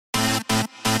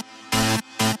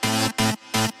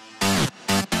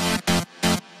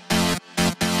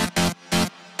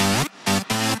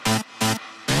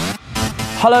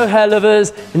Hello hair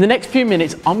lovers, in the next few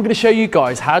minutes I'm going to show you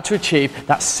guys how to achieve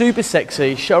that super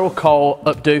sexy Cheryl Cole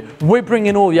updo. We're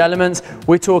bringing all the elements,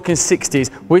 we're talking 60s,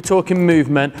 we're talking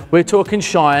movement, we're talking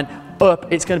shine,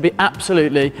 up, it's going to be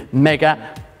absolutely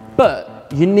mega.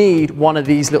 But you need one of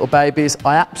these little babies,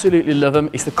 I absolutely love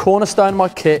them. It's the cornerstone of my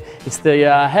kit, it's the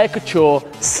Hair Couture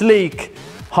sleek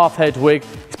half head wig,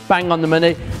 it's bang on the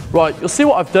money. Right, you'll see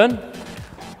what I've done.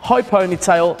 High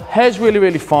ponytail, hair's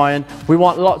really fine. We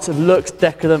want lots of looks,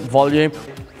 decadent volume.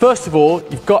 First of all,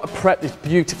 you've got to prep this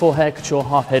beautiful Hair Couture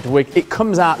half head wig. It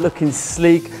comes out looking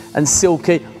sleek and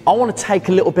silky. I want to take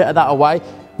a little bit of that away,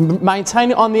 maintain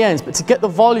it on the ends, but to get the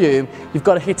volume, you've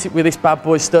got to hit it with this bad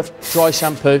boy stuff, dry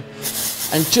shampoo,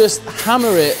 and just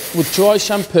hammer it with dry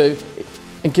shampoo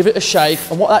and give it a shake.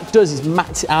 And what that does is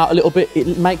matte it out a little bit.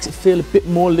 It makes it feel a bit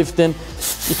more lived in.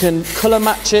 You can colour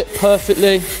match it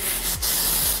perfectly.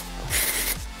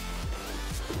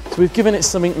 So we've given it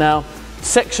something now.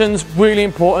 Sections, really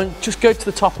important. Just go to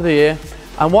the top of the ear.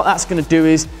 And what that's going to do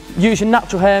is use your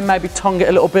natural hair, maybe tongue it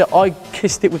a little bit. I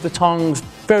kissed it with the tongs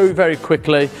very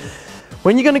quickly.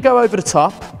 When you're going to go over the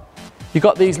top, you've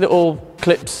got these little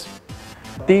clips.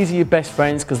 These are your best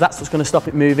friends because that's what's going to stop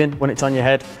it moving when it's on your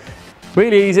head.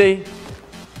 Really easy.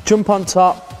 Jump on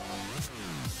top,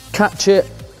 catch it,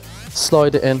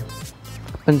 slide it in.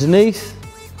 Underneath,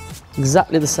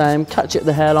 exactly the same. Catch it at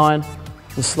the hairline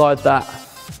and slide that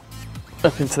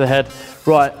up into the head.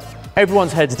 Right,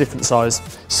 everyone's head's a different size.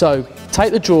 So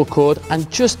take the draw cord and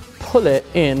just pull it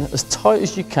in as tight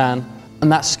as you can,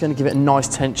 and that's just going to give it a nice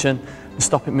tension and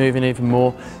stop it moving even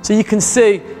more. So you can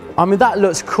see, I mean, that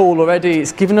looks cool already.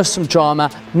 It's given us some drama.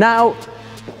 Now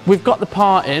we've got the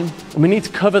part in, and we need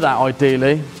to cover that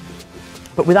ideally,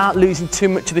 but without losing too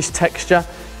much of this texture.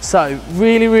 So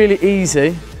really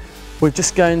easy. We're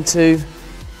just going to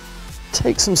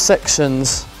take some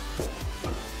sections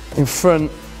in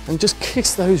front and just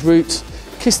kiss those roots.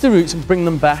 Kiss the roots and bring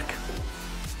them back.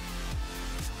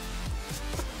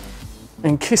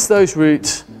 And kiss those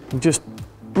roots and just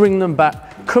bring them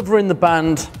back, covering the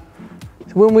band. So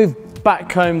when we've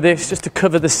backcombed this, just to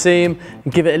cover the seam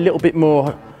and give it a little bit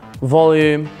more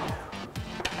volume,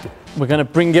 we're going to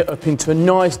bring it up into a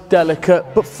nice, delicate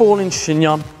but falling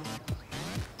chignon.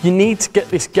 You need to get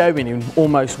this going in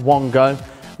almost one go.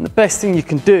 And the best thing you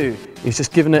can do is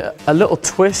just giving it a little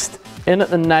twist in at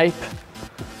the nape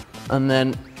and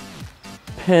then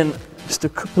pin just a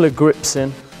couple of grips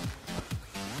in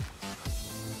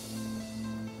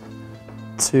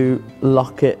to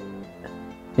lock it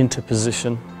into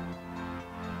position.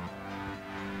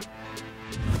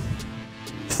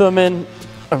 Thumb in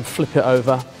and flip it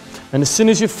over. And as soon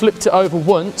as you've flipped it over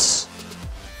once,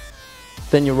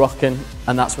 then you're rocking,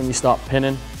 and that's when you start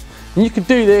pinning. And you could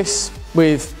do this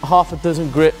with half a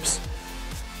dozen grips,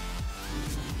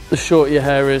 the shorter your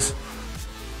hair is.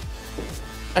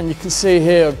 And you can see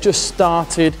here, I've just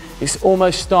started, it's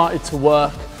almost started to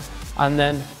work, and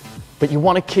then, but you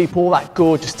want to keep all that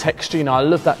gorgeous texture, you know, I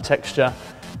love that texture.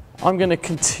 I'm going to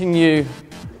continue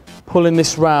pulling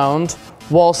this round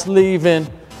whilst leaving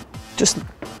just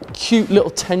cute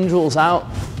little tendrils out.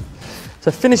 So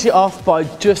finish it off by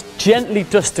just gently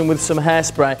dusting with some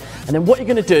hairspray, and then what you're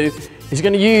going to do is you're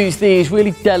going to use these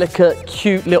really delicate,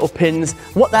 cute little pins.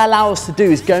 What they allow us to do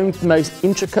is go into the most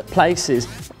intricate places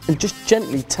and just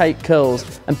gently take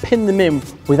curls and pin them in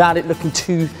without it looking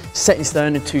too set in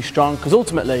stone and too strong, because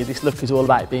ultimately this look is all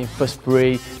about being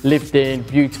fuss-free, lived in,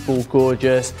 beautiful,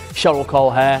 gorgeous, Cheryl Cole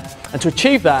hair. And to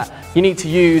achieve that, you need to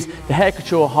use the Hair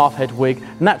Couture half head wig,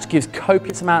 and that gives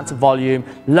copious amounts of volume,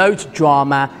 loads of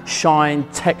drama, shine,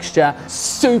 texture,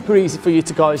 super easy for you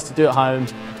guys to do at home.